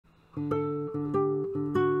Hello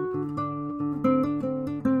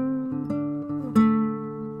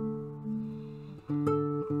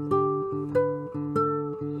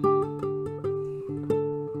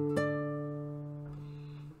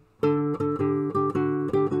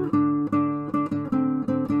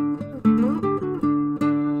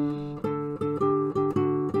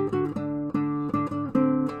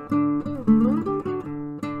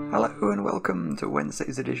and welcome to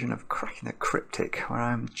Wednesday's edition of Cracking the Cryptic, where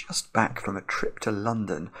I'm just back from a trip to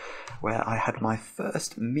London where I had my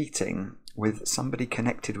first meeting with somebody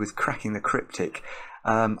connected with Cracking the Cryptic.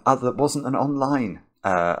 That wasn't an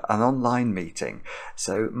online meeting.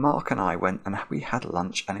 So Mark and I went and we had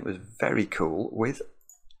lunch, and it was very cool with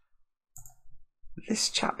this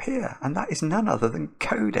chap here, and that is none other than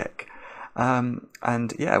Qodec.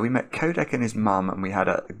 And yeah, we met Qodec and his mum, and we had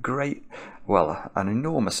a great, well, an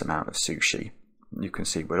enormous amount of sushi. You can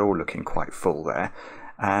see we're all looking quite full there.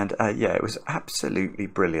 And yeah, it was absolutely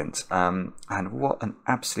brilliant. And what an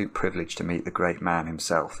absolute privilege to meet the great man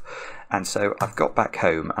himself. And so I've got back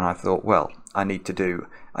home and I thought, well, I need to do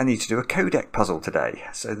a Qodec puzzle today.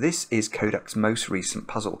 So this is Qodec's most recent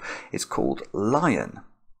puzzle. It's called Lion.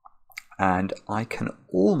 And I can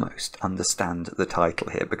almost understand the title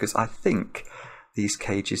here, because I think these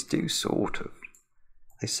cages do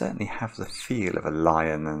they certainly have the feel of a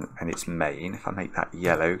lion and its mane. If I make that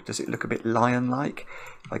yellow, does it look a bit lion-like?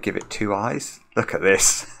 If I give it two eyes, look at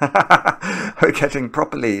this. We're getting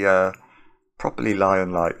properly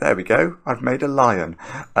lion-like. There we go. I've made a lion.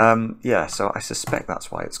 Yeah, so I suspect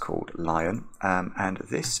that's why it's called Lion. And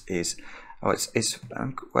this is... Oh,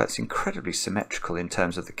 it's incredibly symmetrical in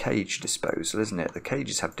terms of the cage disposal, isn't it? The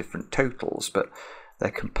cages have different totals, but they're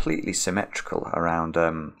completely symmetrical around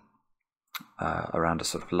a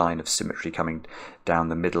sort of line of symmetry coming down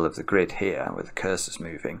the middle of the grid here, where the cursor's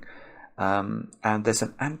moving. And there's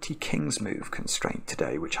an anti-king's move constraint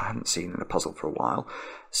today, which I haven't seen in a puzzle for a while.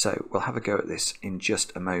 So we'll have a go at this in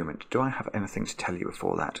just a moment. Do I have anything to tell you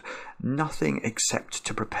before that? Nothing, except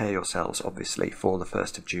to prepare yourselves, obviously, for the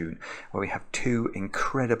 1st of June, where we have two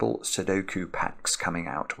incredible Sudoku packs coming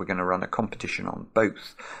out. We're going to run a competition on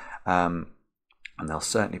both. And there'll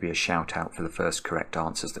certainly be a shout out for the first correct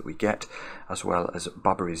answers that we get, as well as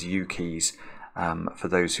Bubbary's U-keys for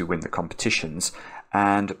those who win the competitions.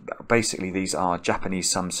 And basically these are Japanese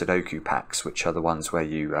sum Sudoku packs, which are the ones where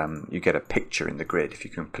you get a picture in the grid if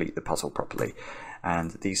you complete the puzzle properly.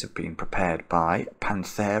 And these have been prepared by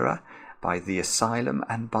Panthera, by TheAsylum,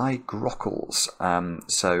 and by grkles.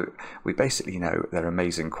 So we basically know they're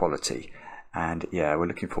amazing quality. And yeah, we're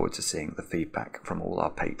looking forward to seeing the feedback from all our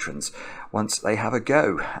patrons once they have a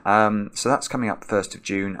go. So that's coming up 1st of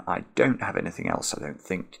June. I don't have anything else, I don't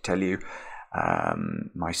think, to tell you.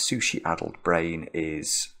 My sushi-addled brain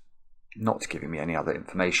is not giving me any other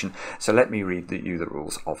information, so let me read you the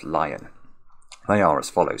rules of Lion. They are as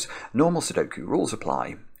follows. Normal Sudoku rules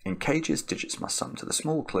apply. In cages, digits must sum to the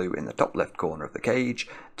small clue in the top left corner of the cage.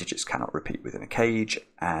 Digits cannot repeat within a cage.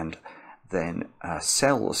 And then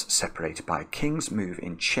cells separated by a king's move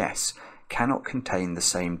in chess cannot contain the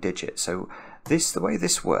same digit. So the way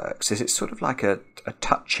this works is it's sort of like a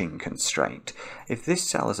touching constraint. If this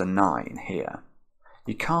cell is a 9 here,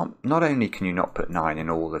 you can't, not only can you not put 9 in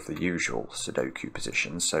all of the usual Sudoku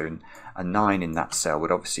positions, so a 9 in that cell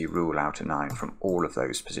would obviously rule out a 9 from all of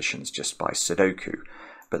those positions just by Sudoku,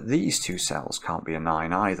 but these two cells can't be a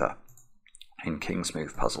 9 either in king's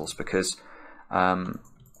move puzzles, because a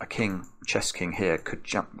chess king here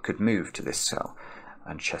could move to this cell,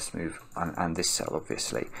 and chess move and this cell,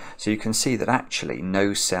 obviously. So you can see that actually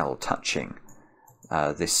no cell touching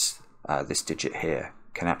this digit here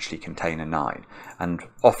can actually contain a 9. And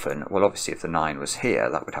often, well, obviously if the 9 was here,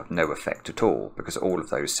 that would have no effect at all, because all of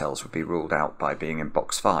those cells would be ruled out by being in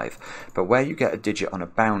box 5. But where you get a digit on a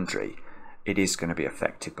boundary, it is going to be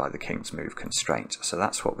affected by the king's move constraint. So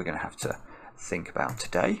that's what we're going to have to think about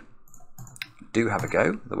today. Do have a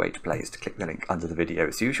go. The way to play is to click the link under the video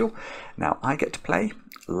as usual. Now I get to play.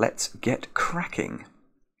 Let's get cracking.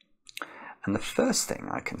 And the first thing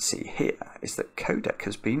I can see here is that Qodec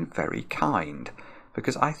has been very kind,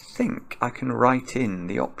 because I think I can write in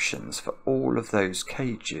the options for all of those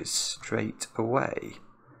cages straight away.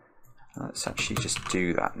 Let's actually just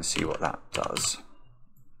do that and see what that does.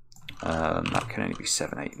 That can only be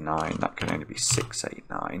 7, 8, 9. That can only be 6, 8,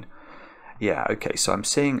 9. Yeah, okay, so I'm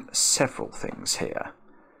seeing several things here.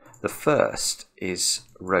 The first is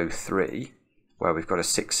row 3, where we've got a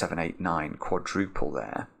 6, 7, 8, 9 quadruple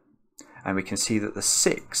there. And we can see that the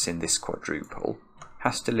 6 in this quadruple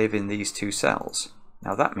has to live in these two cells.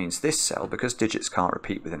 Now that means this cell, because digits can't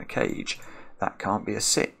repeat within a cage, that can't be a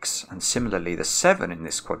 6. And similarly, the 7 in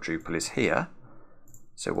this quadruple is here.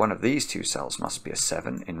 So one of these two cells must be a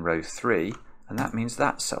 7 in row 3, and that means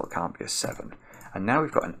that cell can't be a 7. And now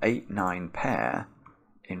we've got an 8-9 pair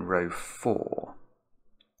in row 4.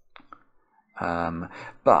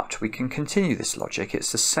 But we can continue this logic.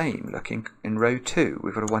 It's the same looking in row 2.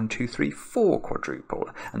 We've got a 1, 2, 3, 4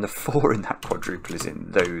 quadruple, and the 4 in that quadruple is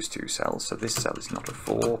in those two cells, so this cell is not a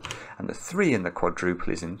 4, and the 3 in the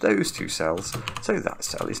quadruple is in those two cells, so that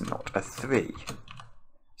cell is not a 3.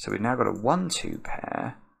 So we've now got a 1, 2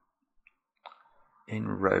 pair in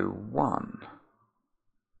row 1.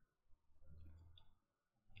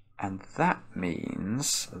 And that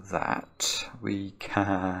means that we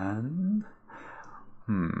can...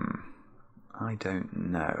 I don't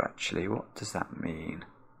know actually. What does that mean?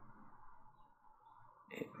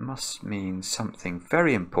 It must mean something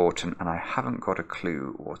very important, and I haven't got a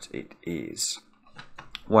clue what it is.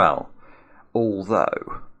 Well,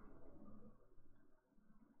 although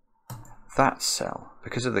that cell,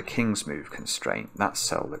 because of the king's move constraint, that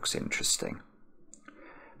cell looks interesting.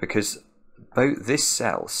 Because both this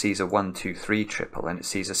cell sees a 1, 2, 3 triple and it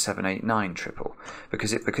sees a 7, 8, 9 triple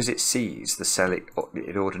because it sees the cell it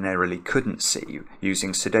ordinarily couldn't see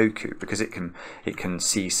using Sudoku, because it can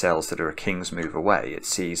see cells that are a king's move away. It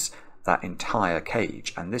sees that entire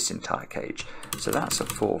cage and this entire cage. So that's a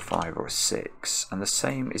 4, 5 or a 6, and the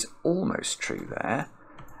same is almost true there.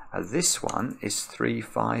 This one is 3,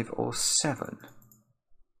 5 or 7.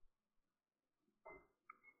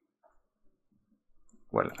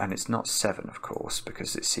 Well, and it's not 7, of course,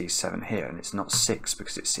 because it sees 7 here, and it's not 6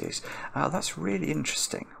 because it sees... Oh, that's really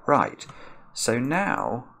interesting. Right, so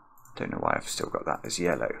now... I don't know why I've still got that as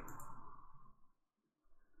yellow.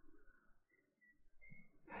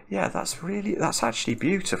 Yeah, that's actually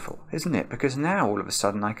beautiful, isn't it? Because now, all of a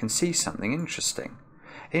sudden, I can see something interesting.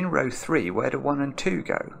 In row 3, where do 1 and 2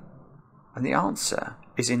 go? And the answer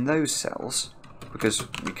is in those cells, because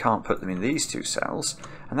we can't put them in these two cells,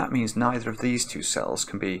 and that means neither of these two cells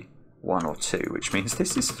can be 1 or 2, which means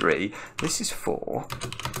this is 3, this is 4,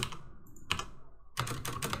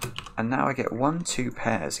 and now I get 1, 2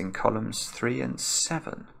 pairs in columns 3 and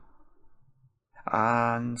 7.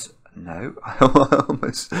 And no, I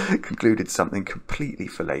almost concluded something completely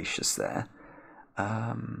fallacious there.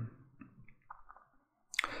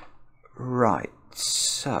 Right,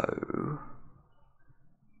 so...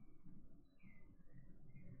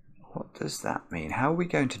 what does that mean? How are we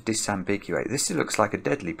going to disambiguate? This looks like a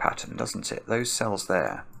deadly pattern, doesn't it? Those cells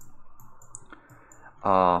there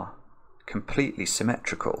are completely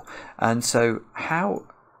symmetrical. And so how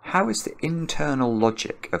is the internal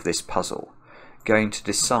logic of this puzzle going to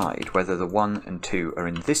decide whether the 1 and 2 are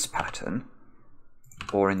in this pattern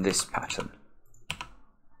or in this pattern?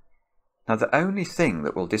 Now, the only thing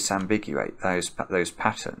that will disambiguate those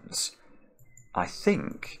patterns, I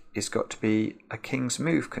think, is got to be a king's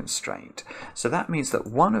move constraint. So that means that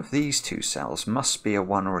one of these two cells must be a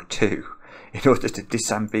 1 or a 2 in order to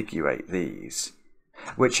disambiguate these,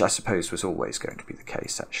 which I suppose was always going to be the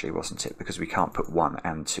case, actually, wasn't it? Because we can't put 1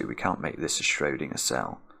 and 2. We can't make this a Schrödinger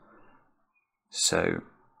cell. So,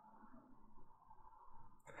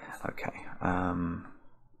 okay.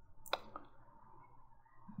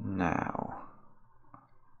 Now,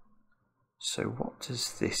 so what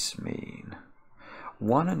does this mean?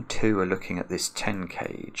 1 and 2 are looking at this 10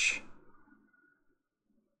 cage.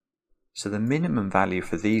 So the minimum value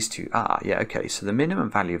for these two... so the minimum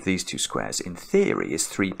value of these two squares, in theory, is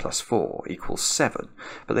 3 plus 4 equals 7.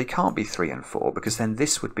 But they can't be 3 and 4, because then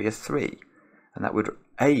this would be a 3. And that would,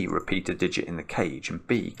 A, repeat a digit in the cage, and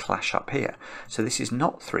B, clash up here. So this is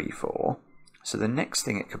not 3, 4. So the next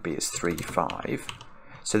thing it could be is 3, 5.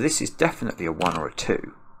 So this is definitely a 1 or a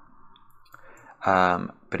 2.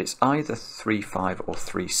 But it's either 3, 5 or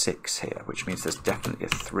 3, 6 here, which means there's definitely a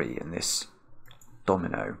 3 in this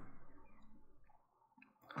domino.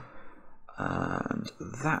 And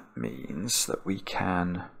that means that we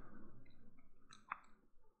can...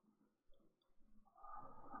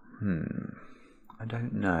 I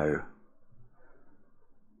don't know.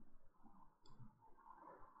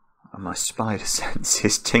 My spider sense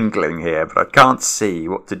is tingling here, but I can't see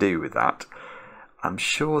what to do with that. I'm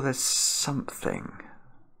sure there's something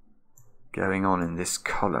going on in this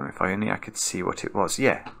column. If I could see what it was.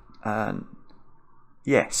 Yeah.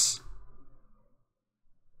 Yes.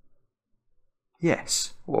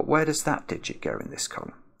 Yes. Where does that digit go in this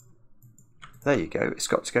column? There you go. It's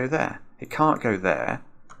got to go there. It can't go there.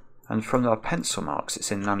 And from our pencil marks,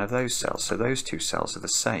 it's in none of those cells. So those two cells are the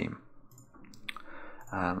same.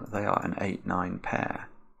 They are an 8-9 pair.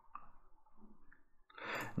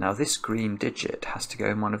 Now this green digit has to go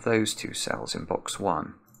in one of those two cells in box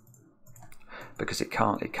 1, because it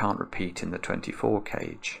can't repeat in the 24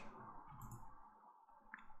 cage.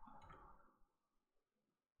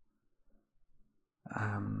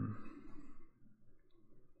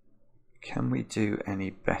 Can we do any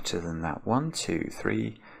better than that? 1, 2,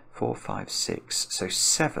 3, 4, 5, 6. So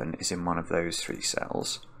 7 is in one of those 3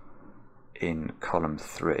 cells in column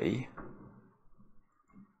 3.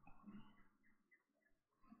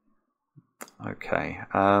 Okay,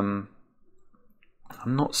 I'm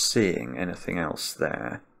not seeing anything else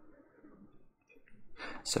there.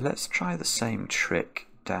 So let's try the same trick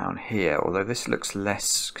down here, although this looks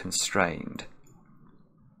less constrained.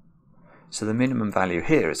 So the minimum value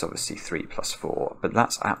here is obviously 3 plus 4, but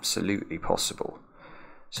that's absolutely possible.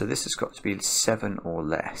 So this has got to be 7 or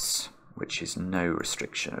less, which is no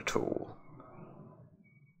restriction at all.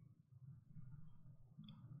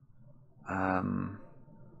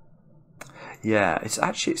 Yeah,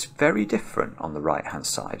 it's very different on the right hand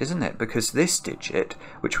side, isn't it? Because this digit,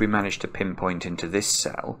 which we managed to pinpoint into this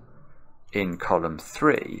cell in column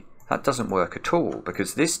 3, that doesn't work at all,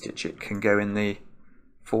 because this digit can go in the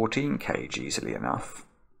 14 cage easily enough.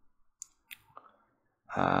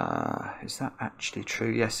 Is that actually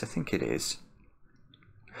true? Yes, I think it is.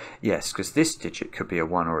 Yes, because this digit could be a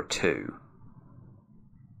 1 or a 2.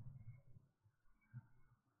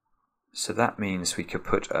 So that means we could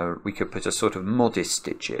put a sort of modest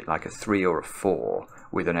digit, like a 3 or a 4,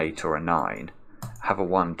 with an 8 or a 9, have a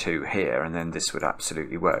 1, 2 here, and then this would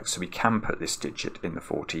absolutely work. So we can put this digit in the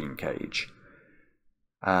 14 cage.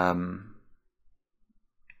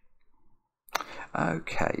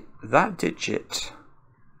 Okay, that digit...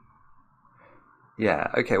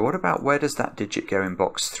 Yeah, okay, what about where does that digit go in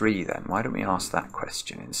box 3 then? Why don't we ask that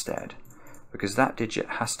question instead? Because that digit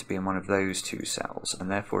has to be in one of those 2 cells,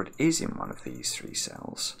 and therefore it is in one of these 3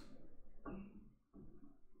 cells.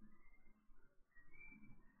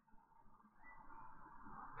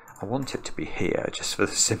 I want it to be here just for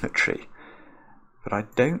the symmetry, but I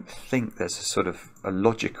don't think there's a sort of a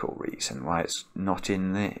logical reason why it's not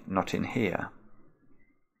in here.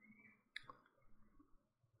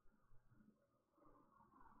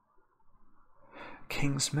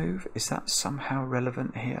 King's move, is that somehow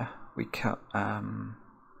relevant here? We cut. Let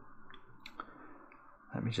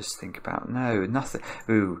me just think about. No, nothing.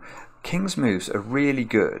 Ooh, King's moves are really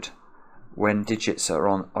good when digits are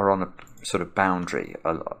on a sort of boundary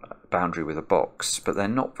with a box, but they're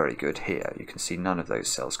not very good here. You can see none of those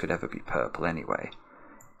cells could ever be purple anyway,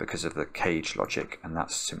 because of the cage logic, and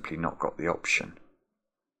that's simply not got the option.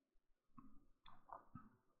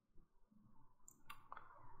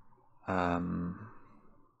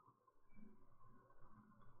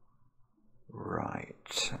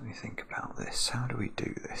 Right, let me think about this. How do we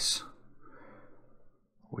do this?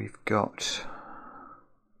 We've got...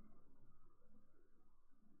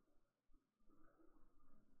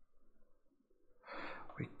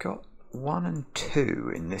 We've got 1 and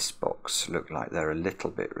 2 in this box look like they're a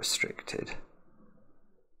little bit restricted.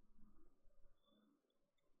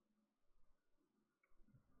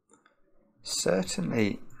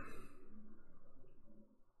 Certainly...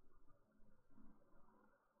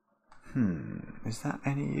 is that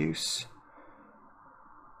any use?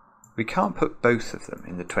 We can't put both of them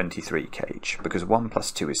in the 23 cage, because 1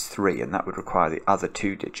 plus 2 is 3, and that would require the other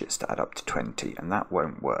 2 digits to add up to 20, and that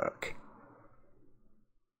won't work.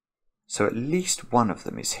 So at least one of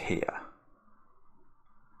them is here.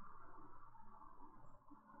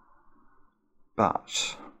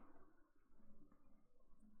 But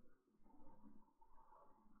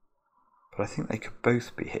I think they could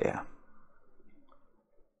both be here.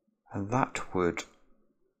 And that would...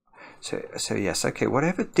 So yes, okay,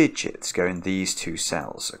 whatever digits go in these 2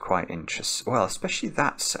 cells are quite interesting. Well, especially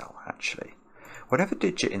that cell, actually. Whatever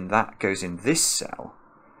digit in that goes in this cell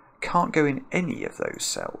can't go in any of those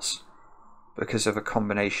cells, because of a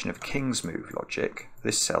combination of King's move logic.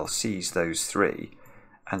 This cell sees those 3,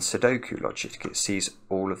 and Sudoku logic, it sees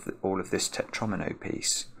all of this tetromino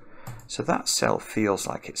piece. So that cell feels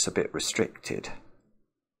like it's a bit restricted.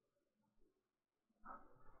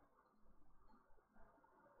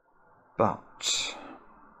 But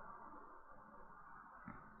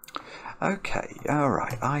okay,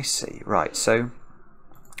 alright, I see. Right, so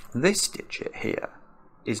this digit here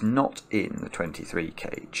is not in the 23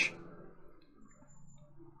 cage.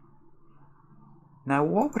 Now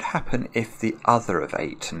what would happen if the other of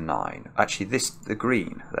 8 and 9, actually the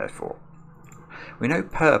green therefore, we know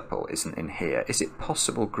purple isn't in here. Is it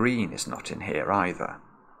possible green is not in here either?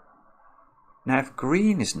 Now if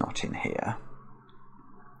green is not in here,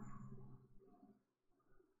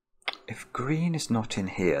 if green is not in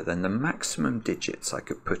here, then the maximum digits I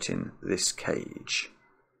could put in this cage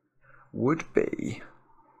would be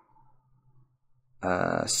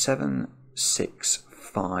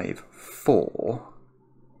 7654,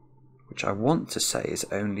 which I want to say is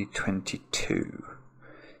only 22.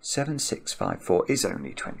 7654 is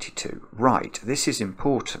only 22. Right, this is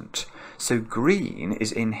important. So green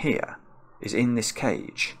is in here, is in this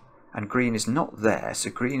cage, and green is not there, so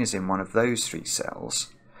green is in one of those 3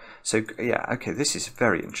 cells. So yeah, okay, this is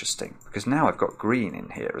very interesting, because now I've got green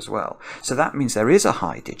in here as well. So that means there is a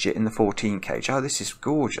high digit in the 14 cage. Oh, this is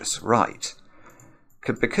gorgeous, right.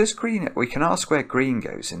 Because green, we can ask where green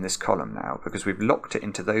goes in this column now, because we've locked it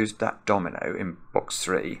into that domino in box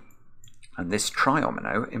 3, and this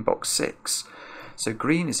triomino in box 6. So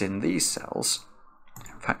green is in these cells.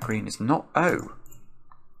 In fact, green is not. Oh,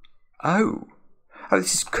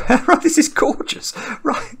 this is this is gorgeous.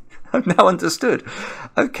 Right, I've now understood.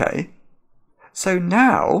 Okay, so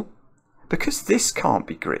now, because this can't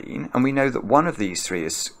be green, and we know that one of these 3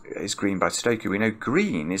 is green by Sudoku, we know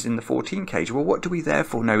green is in the 14 cage. Well, what do we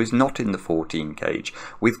therefore know is not in the 14 cage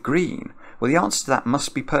with green? Well, the answer to that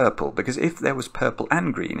must be purple, because if there was purple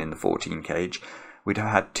and green in the 14 cage, we'd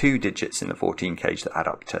have had 2 digits in the 14 cage that add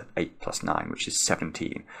up to 8 plus 9, which is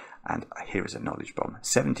 17. And here is a knowledge bomb.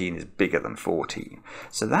 17 is bigger than 14.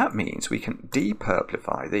 So that means we can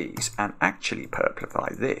depurplify these and actually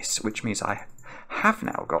purplify this, which means I have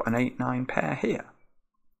now got an 8-9 pair here,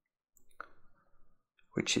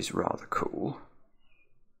 which is rather cool.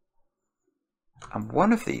 And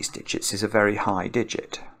one of these digits is a very high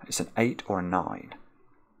digit. It's an 8 or a 9.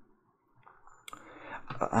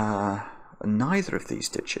 Neither of these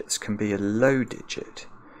digits can be a low digit.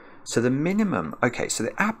 So the minimum, okay, so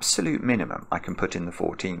the absolute minimum I can put in the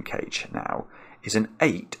 14 cage now is an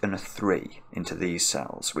 8 and a 3 into these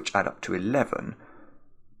cells, which add up to 11.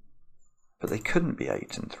 But they couldn't be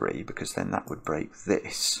 8 and 3, because then that would break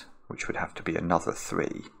this, which would have to be another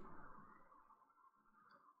 3.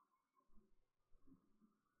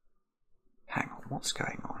 Hang on, what's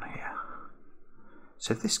going on here?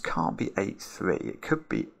 So this can't be 8-3, it could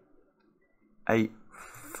be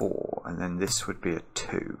 8-4, and then this would be a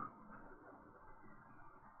 2.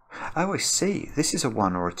 Oh, I see. This is a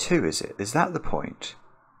 1 or a 2, is it? Is that the point?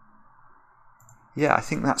 Yeah, I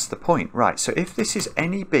think that's the point. Right, so if this is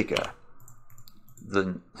any bigger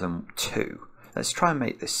than 2, let's try and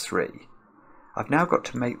make this 3. I've now got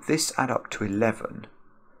to make this add up to 11,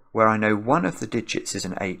 where I know one of the digits is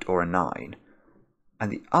an 8 or a 9,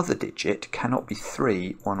 and the other digit cannot be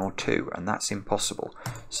 3, 1 or 2, and that's impossible.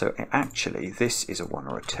 So actually this is a 1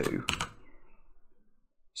 or a 2.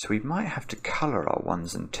 So we might have to colour our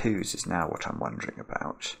 1s and 2s is now what I'm wondering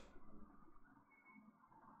about.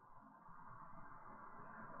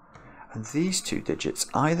 And these 2 digits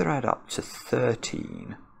either add up to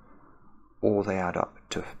 13 or they add up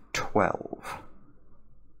to 12.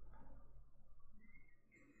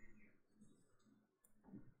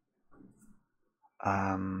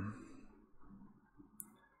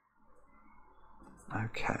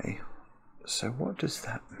 Okay, so what does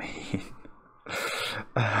that mean?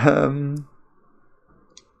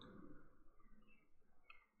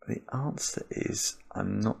 The answer is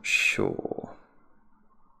I'm not sure.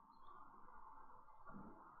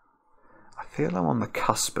 I feel I'm on the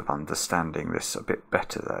cusp of understanding this a bit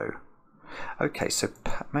better though. Okay, so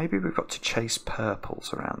maybe we've got to chase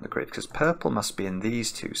purples around the grid, because purple must be in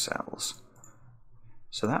these 2 cells.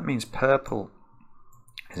 So that means purple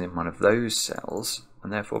is in one of those cells,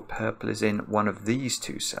 and therefore purple is in one of these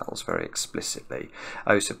 2 cells very explicitly.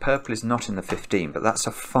 Oh, so purple is not in the 15, but that's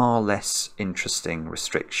a far less interesting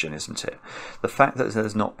restriction, isn't it? The fact that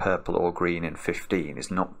there's not purple or green in 15 is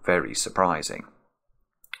not very surprising,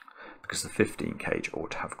 because the 15 cage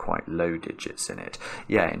ought to have quite low digits in it.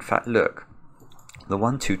 Yeah, in fact, look, the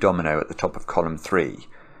 1-2 domino at the top of column 3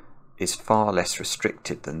 is far less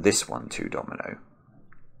restricted than this 1-2 domino.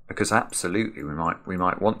 Because absolutely we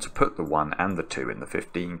might want to put the 1 and the 2 in the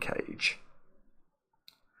 15 cage.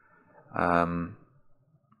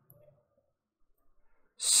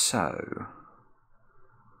 So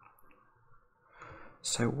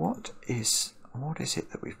what is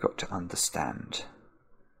it that we've got to understand?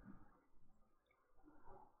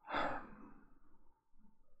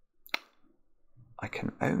 I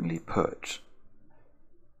can only put,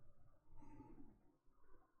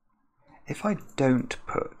 if I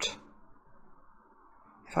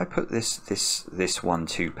put this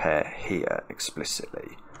 1-2 pair here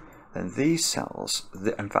explicitly, then these cells,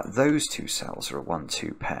 in fact those 2 cells are a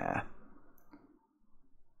 1-2 pair.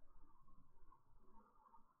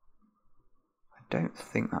 I don't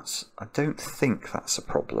think that's a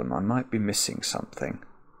problem. I might be missing something.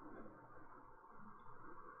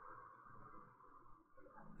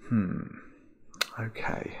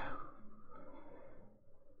 Okay.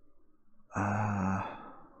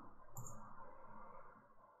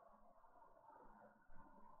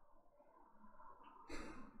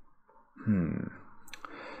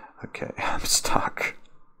 Okay, I'm stuck.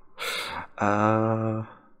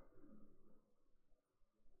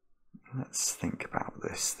 Let's think about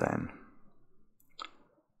this then.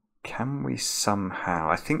 Can we somehow...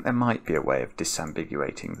 I think there might be a way of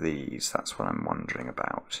disambiguating these. That's what I'm wondering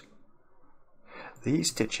about.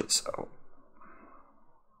 These digits...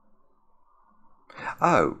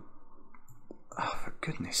 Oh, for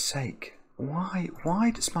goodness sake. Why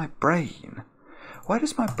does my brain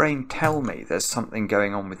tell me there's something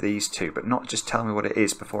going on with these two, but not just tell me what it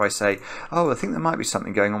is before I say, oh, I think there might be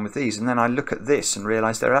something going on with these, and then I look at this and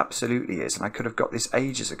realise there absolutely is, and I could have got this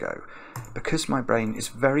ages ago. Because my brain is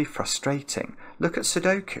very frustrating. Look at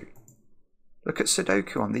Sudoku. Look at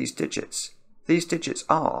Sudoku on these digits. These digits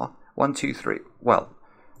are 1, 2, 3. Well,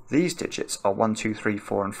 these digits are 1, 2, 3,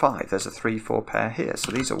 4, and 5. There's a 3, 4 pair here,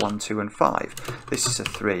 so these are 1, 2, and 5. This is a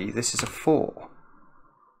 3, this is a 4.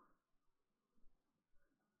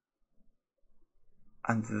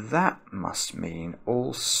 And that must mean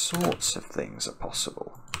all sorts of things are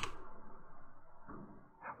possible.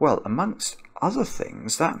 Well, amongst other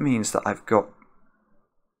things, that means that I've got...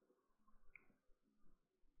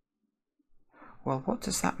 Well, what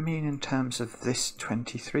does that mean in terms of this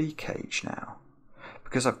 23 cage now?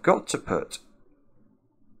 Because I've got to put...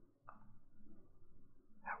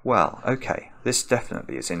 Well, okay, this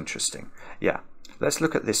definitely is interesting. Yeah, let's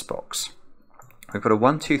look at this box. We've got a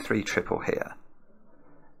 1, 2, 3 triple here.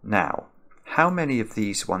 Now, how many of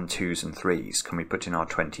these 1, 2s and 3s can we put in our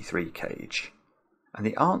 23 cage? And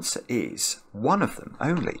the answer is one of them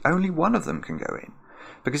only. Only one of them can go in.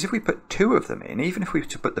 Because if we put 2 of them in, even if we were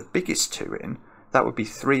to put the biggest 2 in, that would be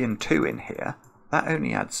 3 and 2 in here. That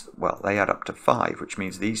only adds, well, they add up to 5, which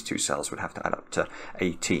means these 2 cells would have to add up to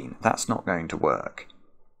 18. That's not going to work.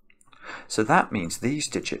 So that means these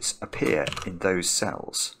digits appear in those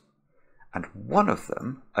cells. And one of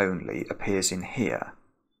them only appears in here.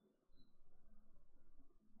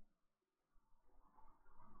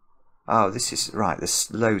 Oh, this is right.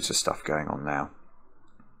 There's loads of stuff going on now.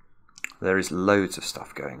 There is loads of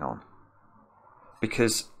stuff going on.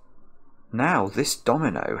 Because now this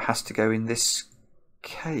domino has to go in this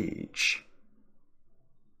cage.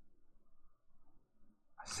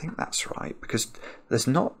 I think that's right, because there's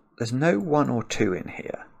no 1 or 2 in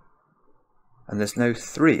here. And there's no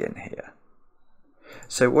 3 in here.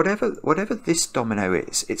 So whatever this domino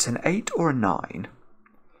is, it's an 8 or a 9,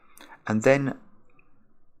 and then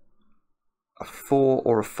a 4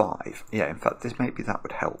 or a 5. Yeah, in fact, maybe that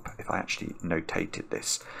would help if I actually notated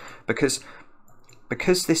this, because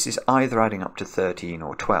this is either adding up to 13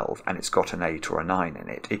 or 12, and it's got an 8 or a 9 in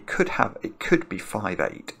it. It could be 5,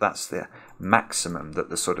 8. That's the maximum that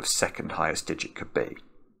the sort of second highest digit could be.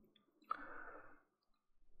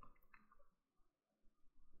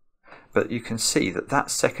 But you can see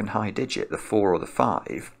that second high digit, the 4 or the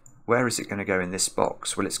 5, where is it going to go in this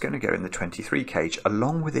box? Well, it's going to go in the 23 cage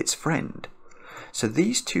along with its friend. So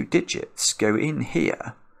these 2 digits go in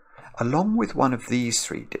here along with one of these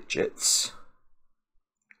 3 digits.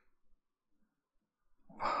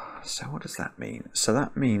 So what does that mean? So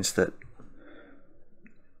that means that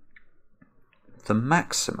the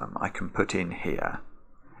maximum I can put in here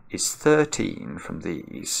is 13 from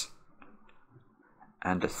these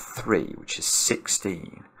and a 3, which is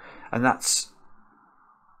 16. And that's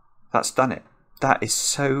done it. That's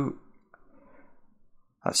so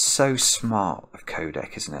smart of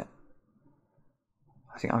Qodec, isn't it?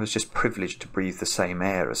 I think I was just privileged to breathe the same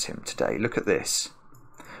air as him today. Look at this.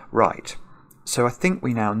 Right. So I think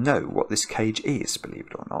we now know what this cage is, believe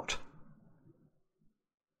it or not.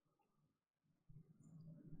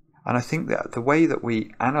 And I think that the way that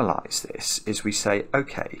we analyse this is we say,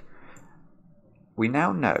 okay, we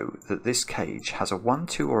now know that this cage has a 1,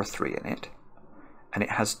 2 or a 3 in it, and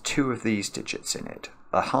it has 2 of these digits in it.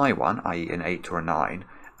 A high one, i.e. an 8 or a 9,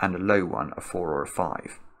 and a low one, a 4 or a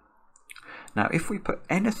 5. Now if we put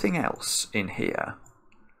anything else in here,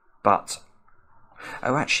 but...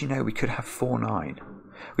 oh, actually no, we could have 4, 9.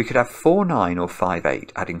 We could have 4, 9 or 5,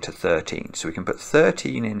 8 adding to 13. So we can put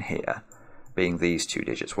 13 in here, being these 2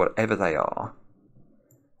 digits, whatever they are.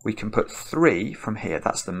 We can put 3 from here,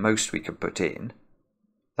 that's the most we could put in.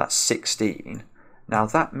 That's 16. Now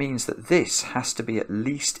that means that this has to be at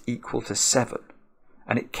least equal to 7.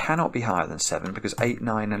 And it cannot be higher than 7 because 8,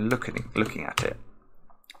 9 are looking at it.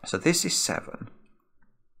 So this is 7.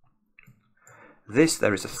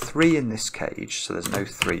 there is a 3 in this cage, so there's no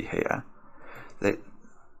 3 here.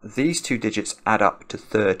 These two digits add up to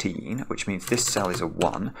 13, which means this cell is a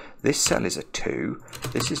 1, this cell is a 2,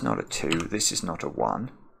 this is not a 2, this is not a 1.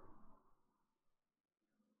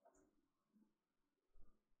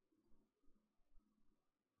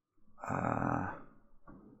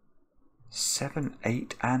 7,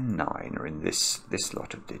 8 and 9 are in this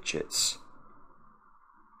lot of digits.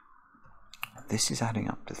 This is adding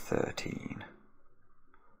up to 13.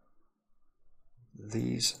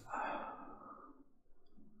 These...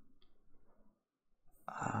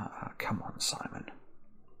 come on, Simon.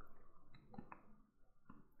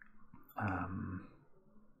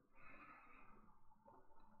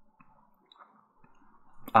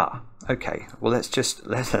 Okay. Well, let's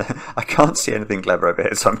I can't see anything clever over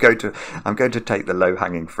here, so I'm going to take the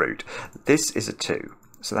low-hanging fruit. This is a 2,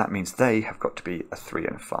 so that means they have got to be a 3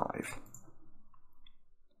 and a 5.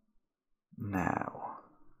 Now,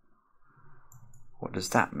 what does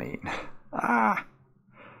that mean? I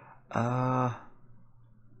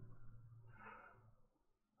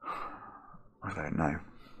don't know.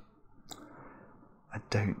 I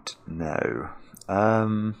don't know.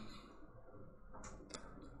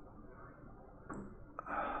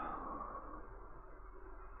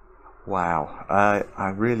 Wow, I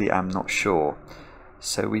really am not sure.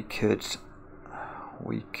 So we could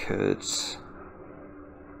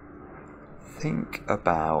think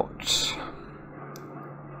about...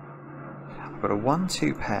 I've got a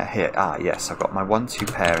 1-2 pair here. Yes, I've got my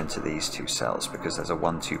 1-2 pair into these two cells because there's a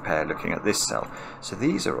 1-2 pair looking at this cell. So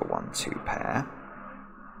these are a 1-2 pair.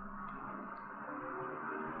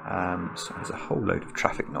 So there's a whole load of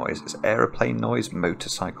traffic noise. There's aeroplane noise,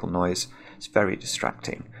 motorcycle noise. It's very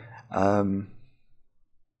distracting.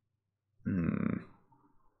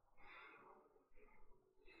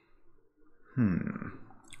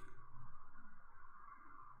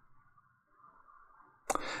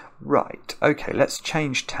 Right, okay, let's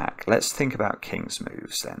change tack. Let's think about King's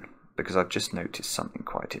moves then, because I've just noticed something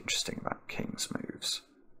quite interesting about King's moves.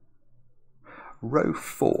 Row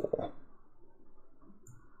 4.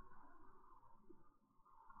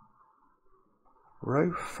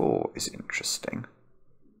 Row 4 is interesting.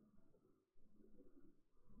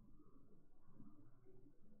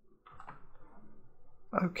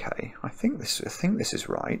 Okay, I think this is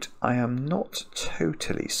right. I am not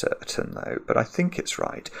totally certain though, but I think it's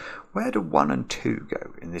right. Where do 1 and 2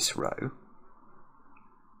 go in this row?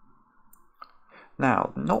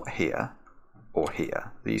 Now, not here or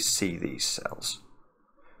here. These cells.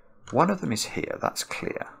 One of them is here, that's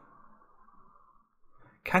clear.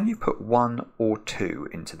 Can you put 1 or 2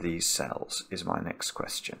 into these cells is my next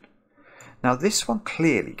question. Now this one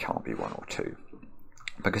clearly can't be 1 or 2.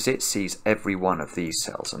 Because it sees every one of these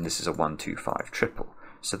cells, and this is a 1, 2, 5 triple,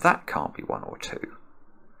 so that can't be 1 or 2.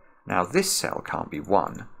 Now this cell can't be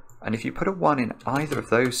 1, and if you put a 1 in either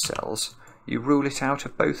of those cells, you rule it out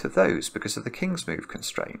of both of those because of the King's move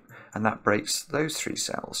constraint, and that breaks those 3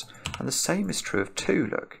 cells. And the same is true of 2,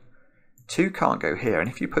 look. 2 can't go here, and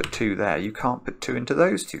if you put 2 there, you can't put 2 into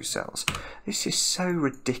those 2 cells. This is so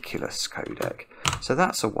ridiculous, Qodec. So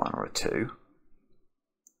that's a 1 or a 2.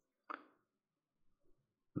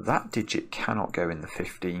 That digit cannot go in the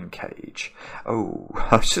 15 cage. Oh,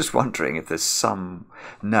 I was just wondering if there's some...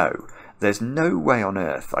 No, there's no way on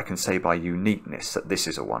earth I can say by uniqueness that this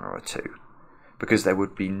is a 1 or a 2. Because there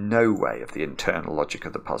would be no way of the internal logic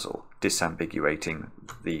of the puzzle disambiguating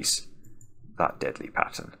that deadly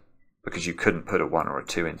pattern. Because you couldn't put a 1 or a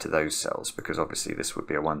 2 into those cells, because obviously this would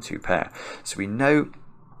be a 1-2 pair. So we know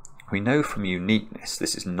from uniqueness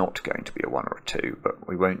this is not going to be a 1 or a 2, but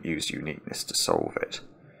we won't use uniqueness to solve it.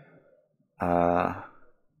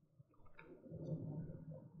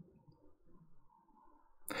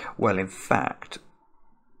 Well, in fact,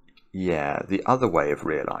 yeah, the other way of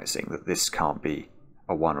realising that this can't be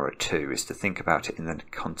a 1 or a 2 is to think about it in the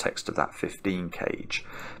context of that 15 cage.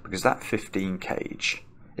 Because that 15 cage,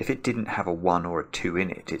 if it didn't have a 1 or a 2 in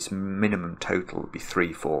it, its minimum total would be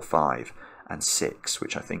 3, 4, 5 and 6,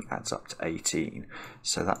 which I think adds up to 18.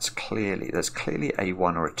 So there's clearly a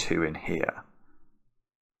 1 or a 2 in here.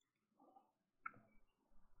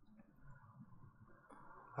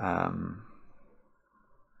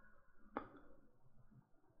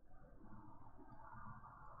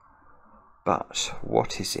 But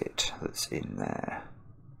what is it that's in there?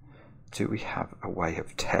 Do we have a way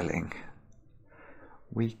of telling?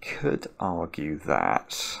 We could argue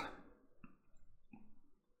that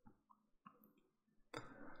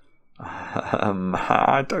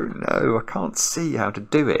I don't know, I can't see how to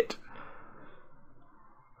do it.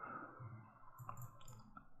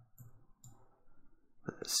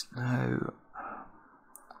 There's no...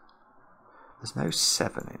 There's no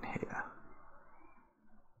 7 in here.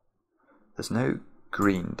 There's no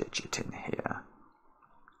green digit in here.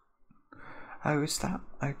 Oh, is that?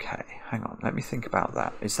 Okay, hang on, let me think about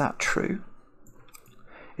that. Is that true?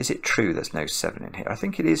 Is it true there's no 7 in here? I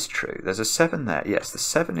think it is true. There's a 7 there. Yes, the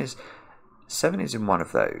 7 is in one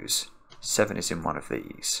of those. 7 is in one of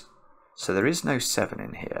these. So there is no 7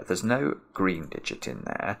 in here. There's no green digit in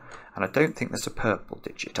there. And I don't think there's a purple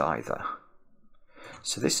digit either.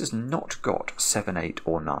 So this has not got 7, 8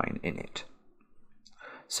 or 9 in it.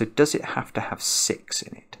 So does it have to have 6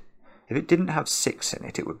 in it? If it didn't have 6 in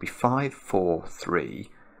it, it would be 5, 4, 3,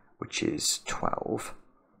 which is 12,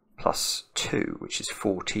 plus 2, which is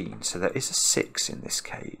 14. So there is a 6 in this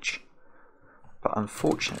cage. But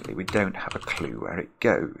unfortunately, we don't have a clue where it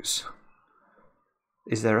goes.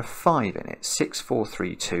 Is there a 5 in it? 6, 4,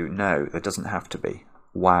 3, 2. No, there doesn't have to be.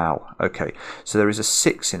 Wow. Okay, so there is a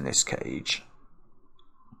 6 in this cage.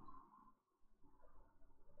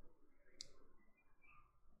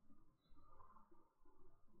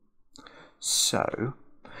 So,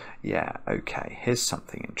 yeah, okay, here's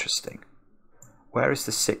something interesting. Where is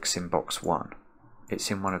the 6 in box 1? It's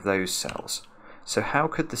in one of those cells. So how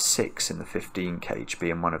could the 6 in the 15 cage be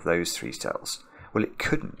in one of those 3 cells? Well, it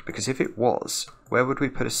couldn't, because if it was, where would we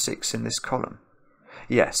put a 6 in this column?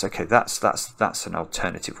 Yes, okay, that's an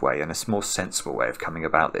alternative way and a more sensible way of coming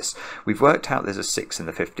about this. We've worked out there's a 6 in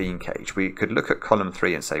the 15 cage. We could look at column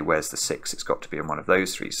 3 and say, where's the 6? It's got to be in one of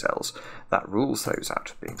those 3 cells. That rules those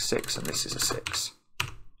out of being 6, and this is a 6.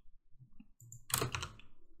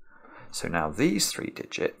 So now these 3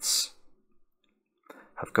 digits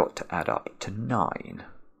have got to add up to 9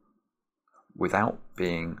 without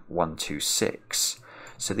being 1, 2, 6.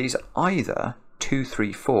 So these are either 2,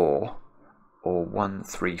 3, 4 or 1,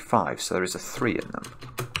 3, 5. So there is a 3 in them.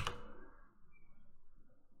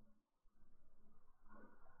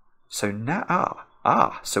 So now,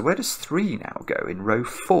 so where does 3 now go in row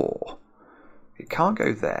 4? It can't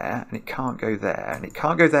go there, and it can't go there, and it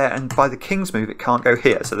can't go there, and by the king's move it can't go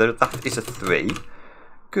here. So that is a 3.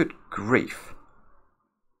 Good grief.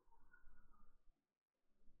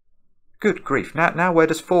 Good grief. Now where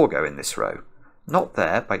does 4 go in this row? Not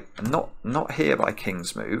there, not here by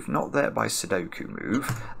king's move, not there by Sudoku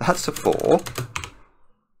move. That's a 4.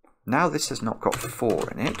 Now this has not got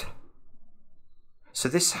 4 in it. So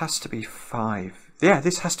this has to be 5. Yeah,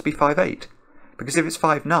 this has to be 5, 8. Because if it's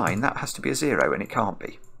 5, 9, that has to be a 0, and it can't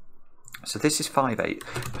be. So this is 5, 8.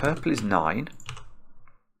 Purple is 9.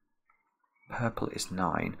 Purple is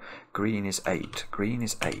 9. Green is 8. Green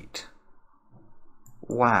is 8.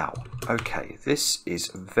 Wow. Okay, this is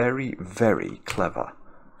very, very clever.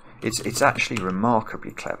 It's actually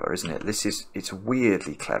remarkably clever, isn't it? It's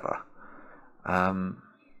weirdly clever.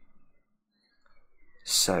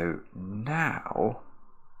 So now,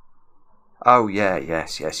 oh yeah,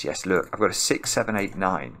 yes. Look, I've got a 6, 7, 8,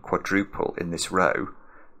 9 quadruple in this row.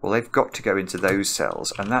 Well, they've got to go into those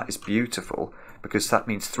cells, and that is beautiful, because that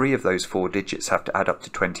means 3 of those 4 digits have to add up to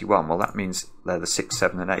 21. Well, that means they're the 6,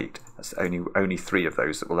 7, and 8. That's only 3 of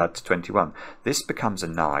those that will add to 21. This becomes a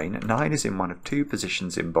 9. 9 is in one of 2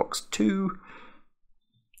 positions in box 2.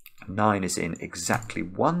 9 is in exactly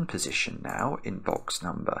 1 position now in box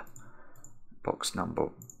number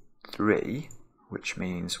 3, which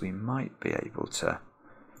means we might be able to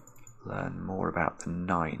learn more about the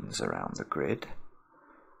 9s around the grid.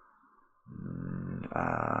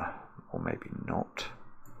 Or maybe not.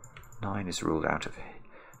 9 is ruled out of here.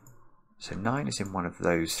 So 9 is in one of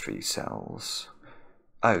those 3 cells.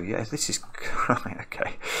 Oh yeah, this is right,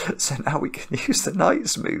 okay. So now we can use the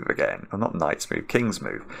knight's move again. Well, not knight's move, king's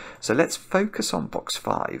move. So let's focus on box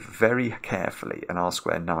 5 very carefully and ask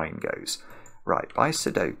where 9 goes. Right, by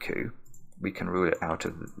Sudoku, we can rule it out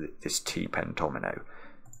of this T pentomino.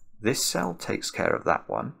 This cell takes care of that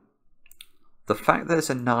one. The fact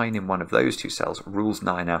there's a 9 in one of those 2 cells rules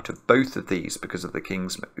 9 out of both of these because of the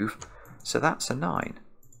king's move. So that's a 9.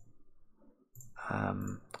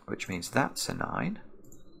 Which means that's a 9.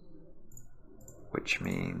 Which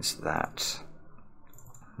means that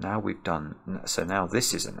now we've done... So now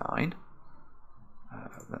this is a 9.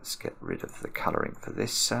 Let's get rid of the colouring for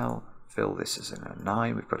this cell. Fill this as in a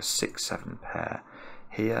 9. We've got a 6, 7 pair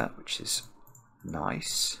here, which is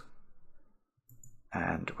nice.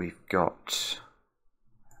 And we've got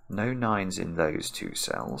no 9s in those 2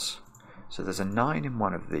 cells. So there's a 9 in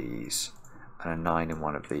one of these and a 9 in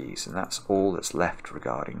one of these, and that's all that's left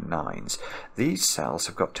regarding 9s. These cells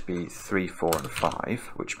have got to be 3, 4 and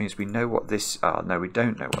 5, which means we know what this... no, we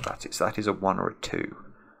don't know what that is. That is a 1 or a 2.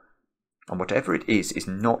 And whatever it is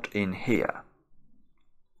not in here.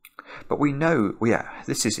 But we know, yeah,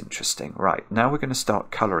 this is interesting. Right, now we're going to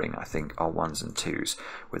start colouring, I think, our 1s and 2s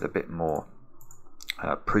with a bit more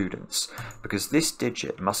prudence, because this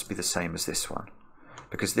digit must be the same as this one,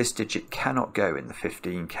 because this digit cannot go in the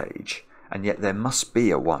 15 cage, and yet there must be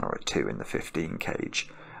a 1 or a 2 in the 15 cage,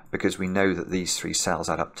 because we know that these 3 cells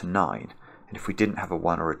add up to 9, and if we didn't have a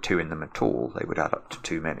 1 or a 2 in them at all, they would add up to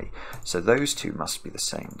too many. So those 2 must be the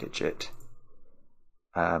same digit,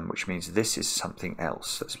 which means this is something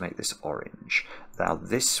else. Let's make this orange. Now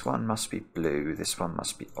this one must be blue, this one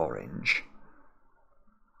must be orange.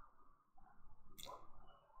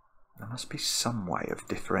 There must be some way of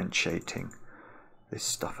differentiating this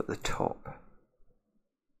stuff at the top.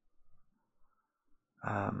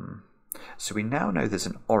 So we now know there's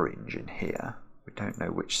an orange in here. We don't know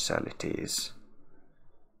which cell it is.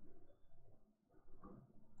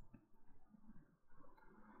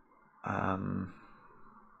 I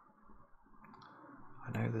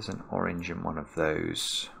know there's an orange in one of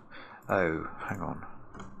those. Oh, hang on.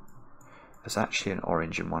 There's actually an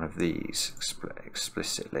orange in one of these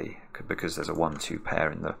explicitly, because there's a 1-2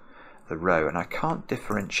 pair in the row, and I can't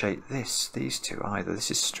differentiate these 2 either. This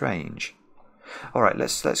is strange. Alright,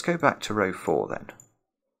 let's go back to row 4 then.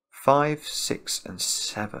 5, 6 and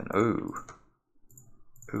 7. Ooh,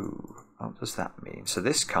 what does that mean? So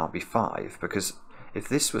this can't be 5, because if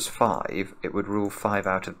this was 5, it would rule 5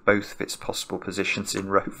 out of both of its possible positions in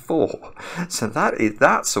row 4. So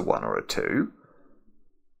that's a 1 or a 2.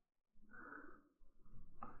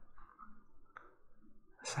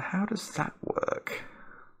 So how does that work?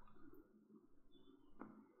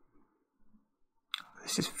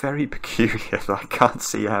 This is very peculiar. I can't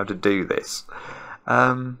see how to do this.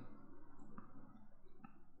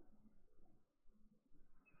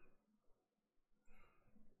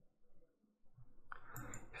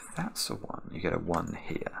 If that's a 1, you get a 1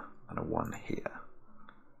 here and a 1 here.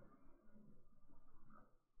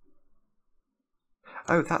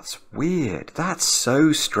 Oh, that's weird. That's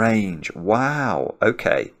so strange. Wow.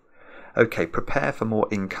 Okay. Okay, prepare for more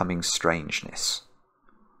incoming strangeness.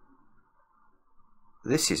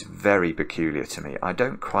 This is very peculiar to me. I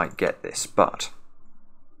don't quite get this, but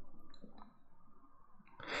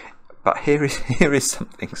here is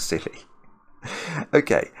something silly.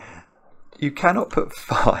 Okay, you cannot put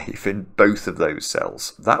 5 in both of those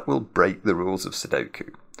cells. That will break the rules of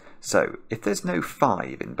Sudoku. So, if there's no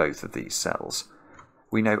 5 in both of these cells,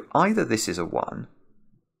 we know either this is a 1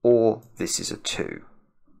 or this is a 2.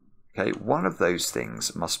 Okay, one of those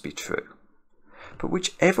things must be true. But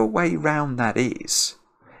whichever way round that is,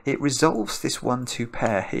 it resolves this 1-2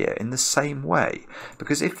 pair here in the same way.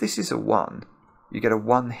 Because if this is a 1, you get a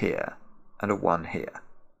 1 here and a 1 here.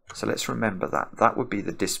 So let's remember that. That would be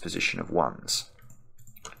the disposition of 1s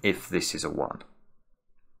if this is a 1.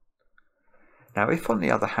 Now if on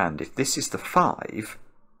the other hand, if this is the 5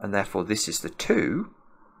 and therefore this is the 2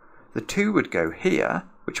 would go here,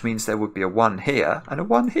 which means there would be a 1 here and a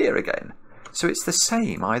 1 here again. So it's the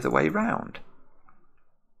same either way round.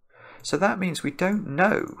 So that means we don't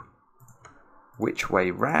know which way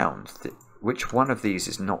round, which one of these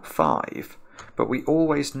is not 5, but we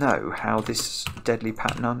always know how this deadly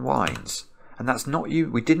pattern unwinds. And that's not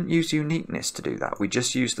we didn't use uniqueness to do that. We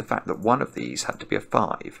just used the fact that one of these had to be a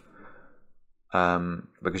 5.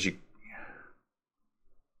 Because you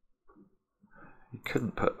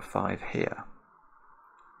couldn't put a 5 here.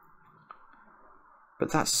 But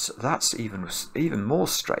that's even more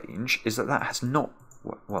strange, is that has not,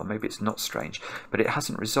 well, maybe it's not strange, but it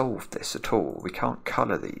hasn't resolved this at all. We can't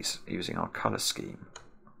colour these using our colour scheme.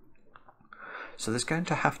 So there's going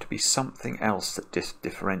to have to be something else that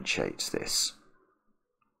differentiates this.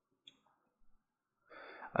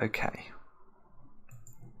 Okay.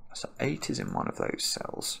 So 8 is in one of those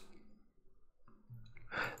cells.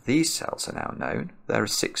 These cells are now known. They're a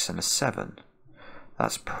 6 and a 7.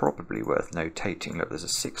 That's probably worth notating. Look, there's a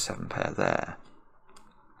 6-7 pair there.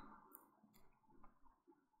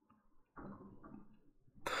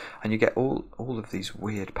 And you get all of these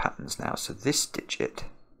weird patterns now. So this digit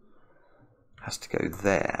has to go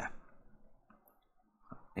there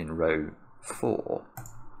in row 4.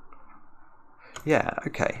 Yeah,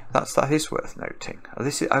 okay, that is worth noting.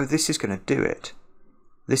 This is going to do it.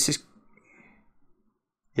 This is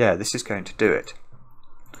going to do it.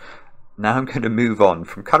 Now I'm going to move on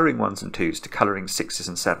from colouring 1s and 2s to colouring 6s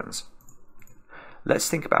and 7s. Let's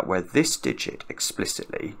think about where this digit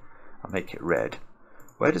explicitly, I'll make it red,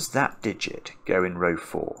 where does that digit go in row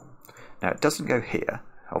 4? Now it doesn't go here,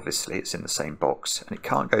 obviously it's in the same box, and it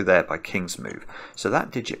can't go there by king's move, so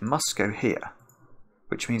that digit must go here,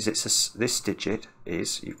 which means this digit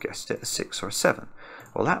is, you've guessed it, a 6 or a 7.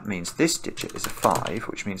 Well, that means this digit is a 5,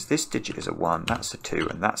 which means this digit is a 1, that's a 2,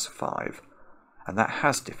 and that's a 5. And that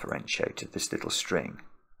has differentiated this little string.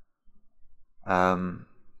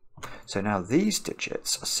 So now these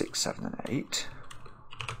digits are 6, 7, and 8.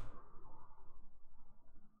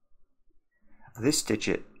 This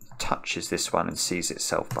digit touches this one and sees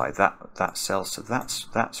itself by that cell, so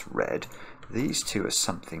that's red. These two are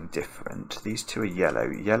something different. These two are yellow.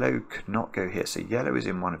 Yellow could not go here, so yellow is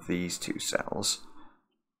in one of these two cells.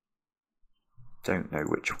 Don't know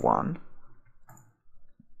which one.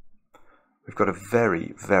 We've got a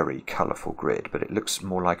very, very colourful grid, but it looks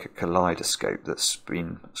more like a kaleidoscope that's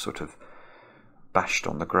been sort of bashed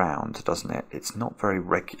on the ground, doesn't it? It's not very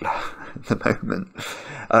regular at the moment.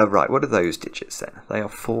 Right, what are those digits then? They are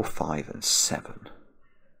 4, 5 and 7.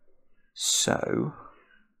 So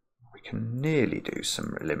we can nearly do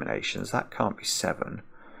some eliminations. That can't be 7.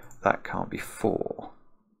 That can't be 4.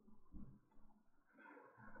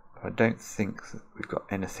 I don't think that we've got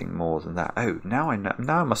anything more than that. Oh, now I know.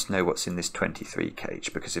 Now I must know what's in this 23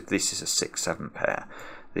 cage, because if this is a 6, 7 pair,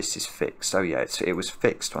 this is fixed. Oh yeah, it was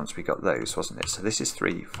fixed once we got those, wasn't it? So this is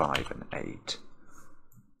 3, 5 and 8.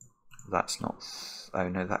 That's not... oh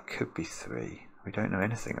no, that could be 3. We don't know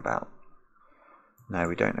anything about... no,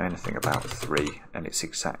 we don't know anything about 3 and its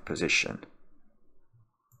exact position.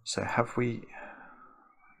 So have we...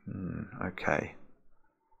 okay.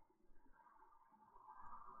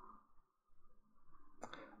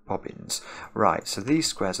 Bobbins. Right, so these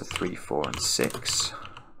squares are 3, 4 and 6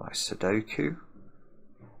 by Sudoku.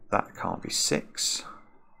 That can't be 6.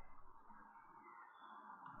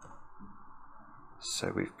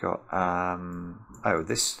 So we've got, oh,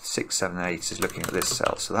 this 6, 7 and 8 is looking at this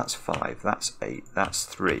cell. So that's 5, that's 8, that's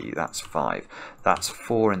 3, that's 5, that's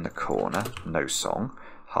 4 in the corner, no song,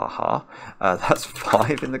 haha. That's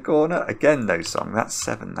 5 in the corner, again no song, that's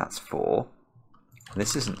 7, that's 4.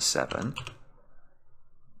 This isn't 7.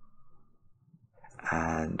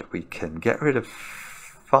 And we can get rid of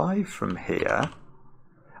 5 from here.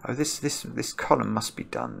 Oh, this column must be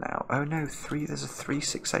done now. Oh no, 3, there's a 3,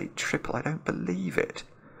 6, 8 triple. I don't believe it.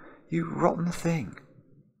 You rotten thing.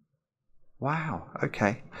 Wow,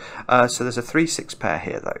 okay. So there's a 3, 6 pair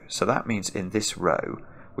here though. So that means in this row,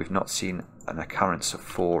 we've not seen an occurrence of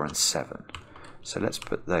 4 and 7. So let's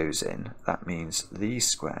put those in. That means these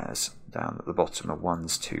squares down at the bottom are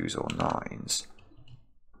 1s, 2s or 9s.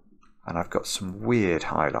 And I've got some weird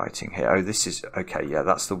highlighting here. Oh, this is, okay, yeah,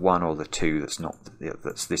 that's the 1 or the 2 that's not,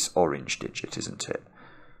 that's this orange digit, isn't it?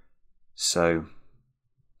 So,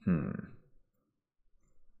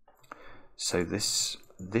 so this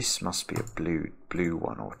must be a blue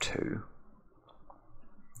 1 or 2.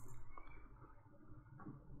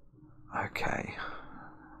 Okay.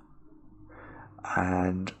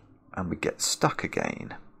 And we get stuck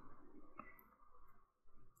again.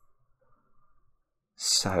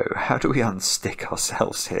 So, how do we unstick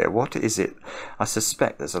ourselves here? What is it? I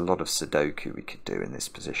suspect there's a lot of Sudoku we could do in this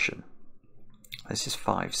position. This is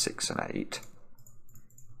 5, 6 and 8.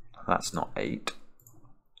 That's not 8.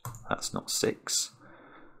 That's not 6.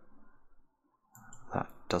 That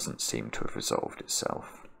doesn't seem to have resolved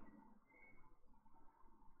itself.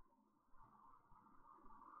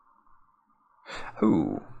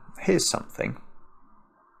 Ooh, here's something.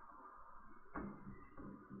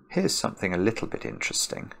 Here's something a little bit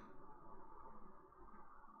interesting.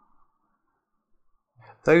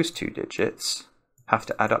 Those two digits have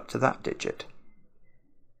to add up to that digit.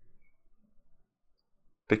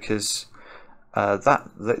 Because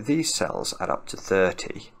these cells add up to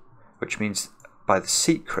 30, which means by the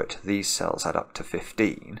secret these cells add up to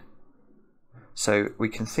 15. So we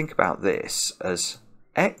can think about this as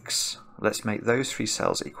x, let's make those 3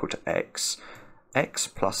 cells equal to x. X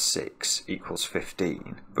plus 6 equals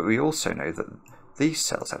 15, but we also know that these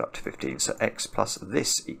cells add up to 15, so x plus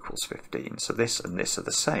this equals 15, so this and this are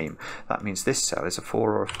the same. That means this cell is a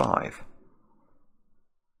 4 or a 5.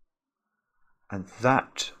 And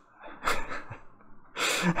that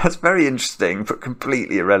that's very interesting, but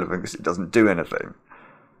completely irrelevant because it doesn't do anything.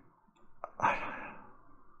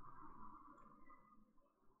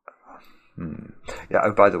 Yeah,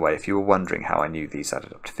 oh, by the way, if you were wondering how I knew these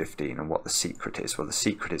added up to 15 and what the secret is, well, the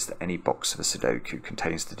secret is that any box of a Sudoku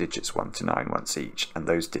contains the digits 1 to 9 once each, and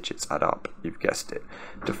those digits add up, you've guessed it,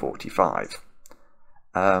 to 45.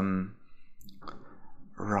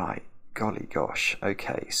 Right, golly gosh.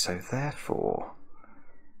 Okay, so therefore...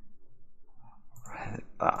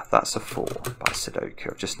 that's a 4 by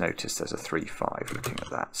Sudoku. I've just noticed there's a 3, 5 looking at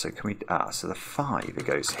that. So can we... so the 5, it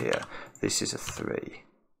goes here. This is a 3.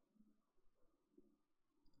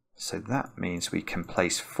 So that means we can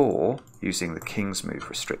place 4 using the king's move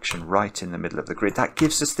restriction right in the middle of the grid. That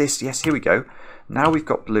gives us this. Yes, here we go. Now we've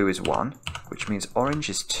got blue is 1, which means orange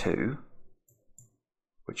is 2,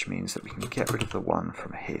 which means that we can get rid of the 1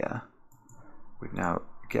 from here. We've now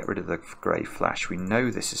get rid of the grey flash. We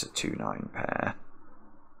know this is a 2-9 pair.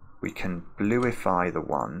 We can bluify the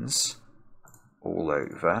 1s all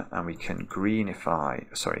over, and we can orangify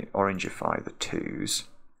the 2s.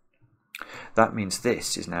 That means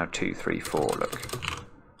this is now 2, 3, 4, look.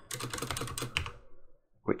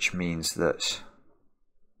 Which means that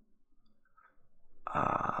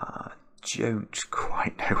don't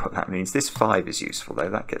quite know what that means. This 5 is useful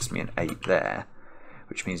though, that gets me an 8 there,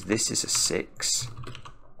 which means this is a 6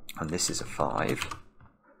 and this is a 5,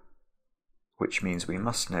 which means we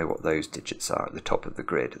must know what those digits are at the top of the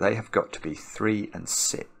grid. They have got to be 3 and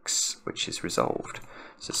 6, which is resolved.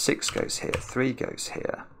 So 6 goes here, 3 goes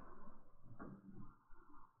here.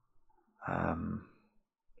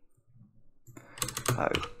 Oh,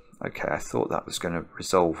 okay, I thought that was going to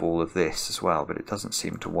resolve all of this as well, but it doesn't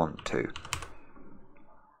seem to want to.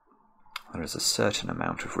 There is a certain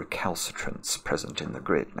amount of recalcitrance present in the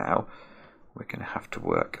grid now. We're going to have to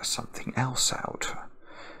work something else out.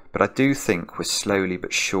 But I do think we're slowly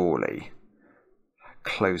but surely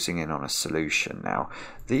closing in on a solution now.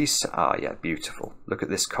 These are, yeah, beautiful. Look at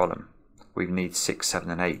this column. We need 6, 7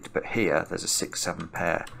 and 8, but here there's a 6, 7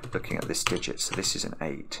 pair looking at this digit, so this is an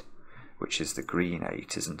 8, which is the green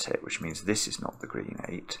 8, isn't it? Which means this is not the green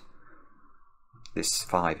 8. This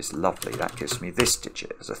 5 is lovely, that gives me this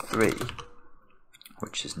digit as a 3,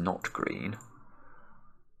 which is not green.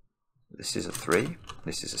 This is a 3,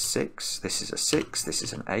 this is a 6, this is a 6, this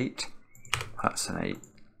is an 8, that's an 8,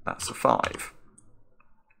 that's a 5.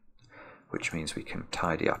 Which means we can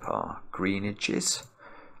tidy up our greenages,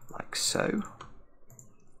 like so.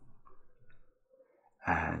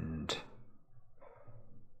 And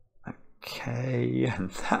okay, and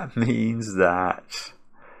that means that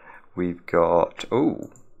we've got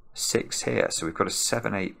 6 here, so we've got a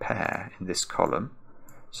 7, 8 pair in this column,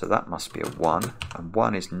 so that must be a 1, and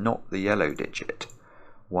 1 is not the yellow digit,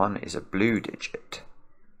 1 is a blue digit,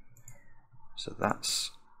 so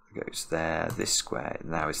that's goes there. This square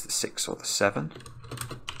now is the 6 or the 7,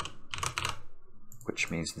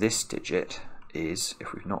 which means this digit is,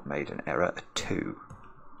 if we've not made an error, a 2.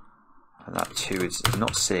 And that 2 is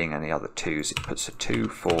not seeing any other 2s. It puts a 2,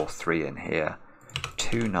 4, 3 in here,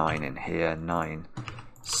 2, 9 in here, 9,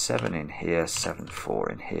 7 in here, 7,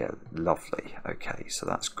 4 in here. Lovely. Okay, so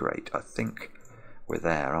that's great. I think we're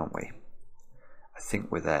there, aren't we? I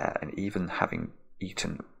think we're there. And even having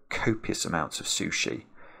eaten copious amounts of sushi,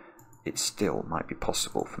 it still might be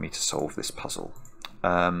possible for me to solve this puzzle.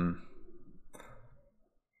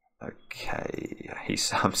 Okay,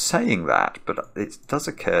 I'm saying that, but it does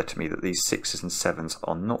occur to me that these 6s and 7s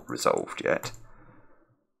are not resolved yet.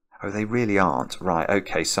 Oh, they really aren't. Right,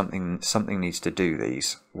 okay, something needs to do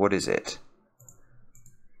these. What is it?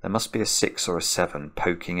 There must be a 6 or a 7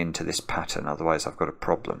 poking into this pattern, otherwise I've got a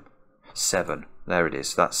problem. 7, there it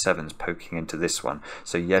is. That 7's poking into this one.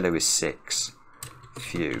 So yellow is 6.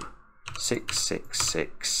 Phew. 6, 6,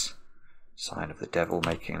 6. Sign of the devil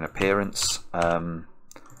making an appearance.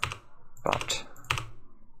 But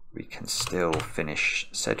we can still finish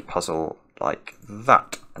said puzzle like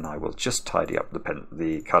that, and I will just tidy up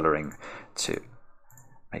the colouring to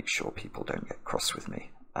make sure people don't get cross with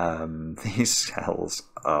me. These cells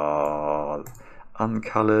are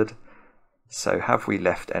uncoloured, so have we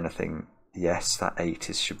left anything? Yes, that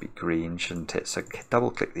 8 should be green, shouldn't it? So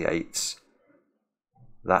double click the 8s.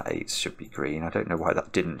 That 8 should be green. I don't know why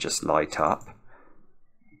that didn't just light up.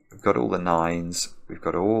 We've got all the 9s, we've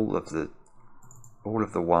got all of the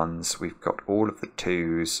 1s, we've got all of the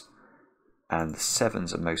 2s, and the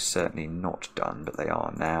 7s are most certainly not done, but they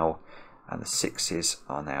are now, and the 6s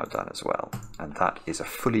are now done as well. And that is a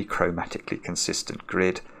fully chromatically consistent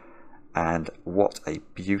grid, and what a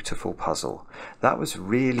beautiful puzzle. That was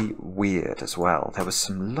really weird as well. There was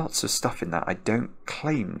lots of stuff in that I don't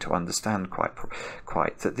claim to understand quite.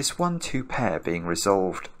 That this 1-2 pair being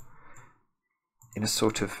resolved in a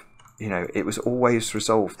sort of, you know, it was always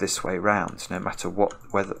resolved this way round, no matter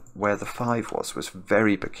where the 5 was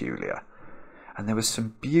very peculiar. And there was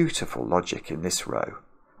some beautiful logic in this row.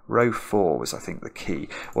 Row 4 was, I think, the key.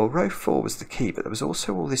 Well, row 4 was the key, but there was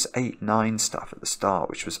also all this 8, 9 stuff at the start,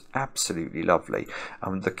 which was absolutely lovely.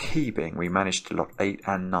 And the key being we managed to lock 8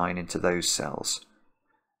 and 9 into those cells.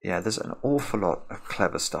 Yeah, there's an awful lot of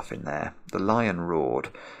clever stuff in there. The lion roared.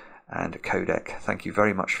 And Qodec, thank you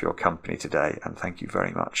very much for your company today, and thank you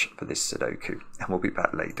very much for this Sudoku. And we'll be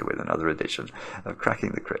back later with another edition of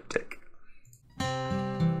Cracking the Cryptic.